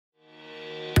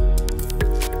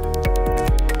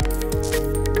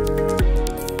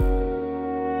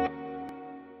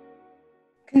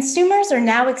Consumers are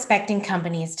now expecting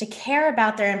companies to care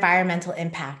about their environmental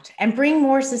impact and bring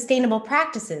more sustainable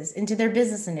practices into their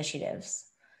business initiatives.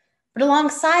 But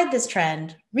alongside this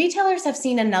trend, retailers have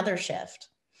seen another shift,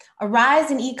 a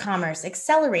rise in e-commerce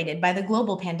accelerated by the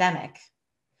global pandemic.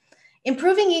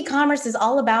 Improving e-commerce is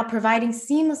all about providing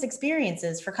seamless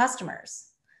experiences for customers.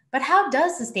 But how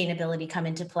does sustainability come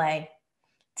into play?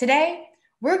 Today,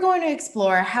 we're going to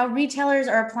explore how retailers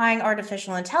are applying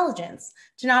artificial intelligence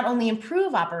to not only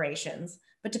improve operations,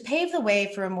 but to pave the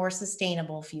way for a more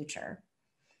sustainable future.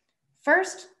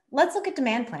 First, let's look at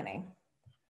demand planning.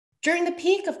 During the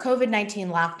peak of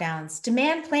COVID-19 lockdowns,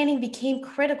 demand planning became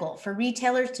critical for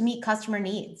retailers to meet customer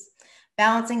needs,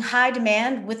 balancing high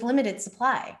demand with limited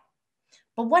supply.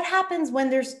 But what happens when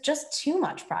there's just too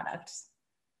much product?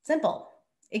 Simple,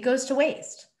 it goes to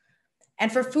waste.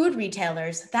 And for food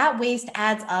retailers, that waste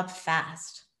adds up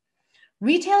fast.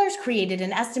 Retailers created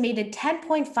an estimated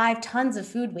 10.5 tons of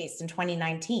food waste in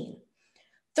 2019.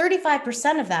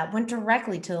 35% of that went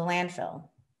directly to the landfill.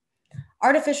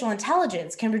 Artificial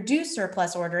intelligence can reduce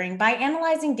surplus ordering by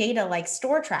analyzing data like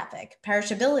store traffic,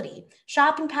 perishability,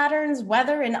 shopping patterns,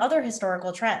 weather, and other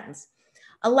historical trends,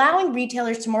 allowing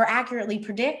retailers to more accurately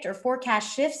predict or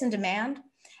forecast shifts in demand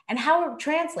and how it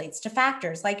translates to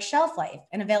factors like shelf life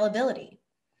and availability.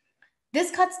 This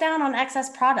cuts down on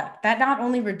excess product that not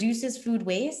only reduces food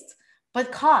waste,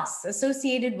 but costs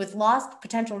associated with lost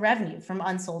potential revenue from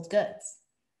unsold goods.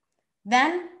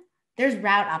 Then there's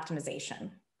route optimization.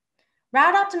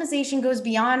 Route optimization goes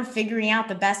beyond figuring out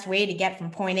the best way to get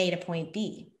from point A to point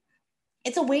B.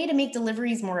 It's a way to make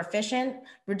deliveries more efficient,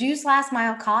 reduce last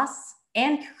mile costs,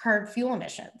 and curb fuel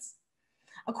emissions.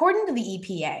 According to the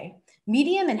EPA,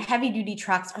 medium and heavy-duty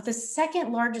trucks are the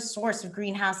second largest source of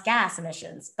greenhouse gas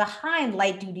emissions, behind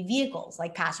light-duty vehicles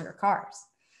like passenger cars.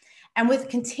 And with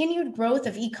continued growth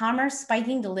of e-commerce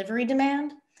spiking delivery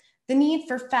demand, the need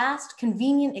for fast,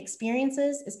 convenient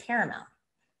experiences is paramount.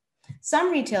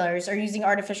 Some retailers are using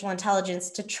artificial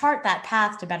intelligence to chart that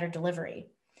path to better delivery.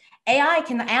 AI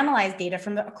can analyze data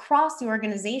from across the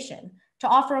organization to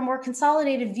offer a more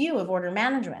consolidated view of order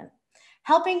management,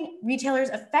 helping retailers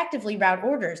effectively route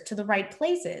orders to the right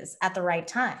places at the right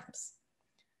times.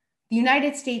 The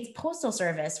United States Postal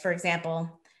Service, for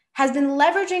example, has been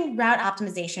leveraging route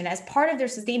optimization as part of their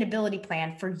sustainability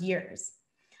plan for years.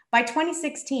 By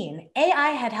 2016, AI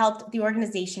had helped the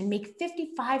organization make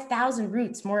 55,000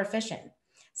 routes more efficient,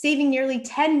 saving nearly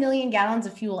 10 million gallons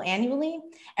of fuel annually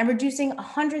and reducing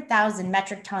 100,000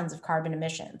 metric tons of carbon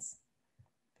emissions.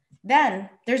 Then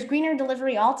there's greener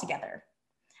delivery altogether.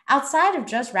 Outside of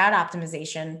just route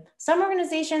optimization, some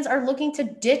organizations are looking to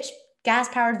ditch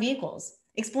gas-powered vehicles,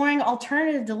 exploring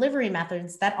alternative delivery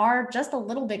methods that are just a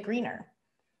little bit greener.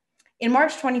 In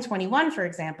March 2021, for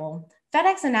example,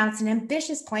 FedEx announced an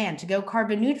ambitious plan to go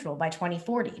carbon neutral by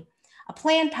 2040, a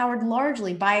plan powered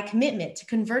largely by a commitment to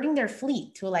converting their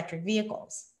fleet to electric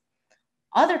vehicles.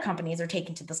 Other companies are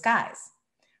taking to the skies.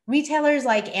 Retailers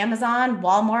like Amazon,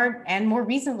 Walmart, and more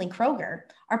recently Kroger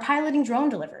are piloting drone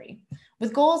delivery,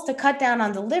 with goals to cut down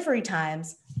on delivery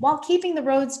times while keeping the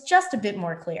roads just a bit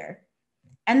more clear.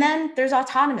 And then there's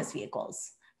autonomous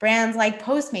vehicles. Brands like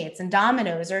Postmates and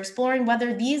Domino's are exploring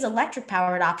whether these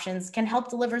electric-powered options can help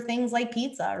deliver things like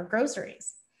pizza or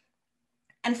groceries.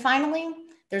 And finally,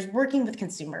 there's working with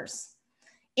consumers.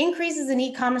 Increases in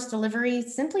e-commerce delivery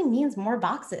simply means more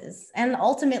boxes, and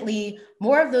ultimately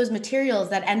more of those materials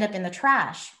that end up in the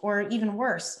trash, or even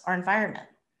worse, our environment.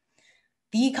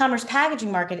 The e-commerce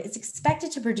packaging market is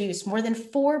expected to produce more than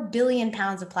 4 billion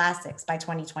pounds of plastics by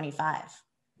 2025.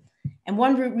 And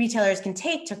one route retailers can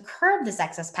take to curb this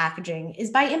excess packaging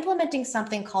is by implementing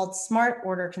something called smart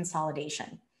order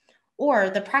consolidation, or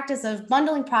the practice of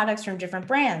bundling products from different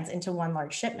brands into one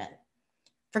large shipment.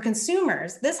 For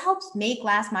consumers, this helps make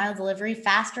last mile delivery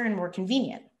faster and more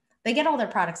convenient. They get all their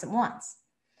products at once.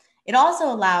 It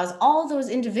also allows all those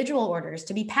individual orders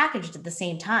to be packaged at the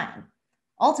same time,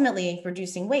 ultimately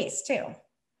reducing waste too.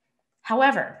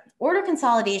 However, order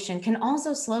consolidation can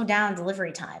also slow down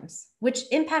delivery times, which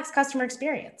impacts customer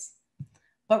experience.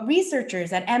 But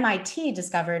researchers at MIT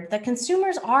discovered that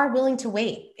consumers are willing to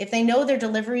wait if they know their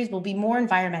deliveries will be more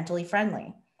environmentally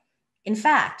friendly. In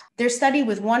fact, their study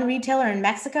with one retailer in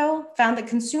Mexico found that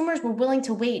consumers were willing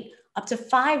to wait up to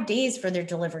 5 days for their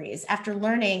deliveries after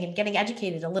learning and getting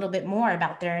educated a little bit more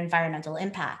about their environmental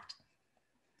impact.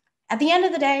 At the end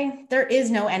of the day, there is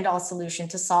no end-all solution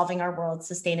to solving our world's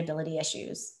sustainability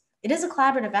issues. It is a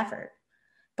collaborative effort,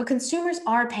 but consumers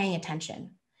are paying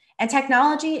attention, and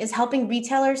technology is helping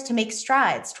retailers to make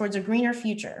strides towards a greener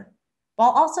future, while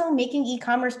also making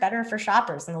e-commerce better for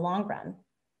shoppers in the long run.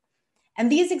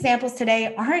 And these examples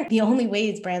today aren't the only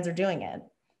ways brands are doing it.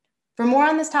 For more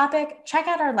on this topic, check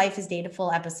out our Life is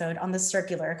Dataful episode on the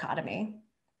circular economy.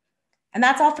 And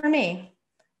that's all for me.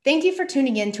 Thank you for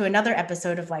tuning in to another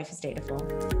episode of Life is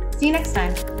Dataful. See you next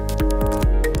time.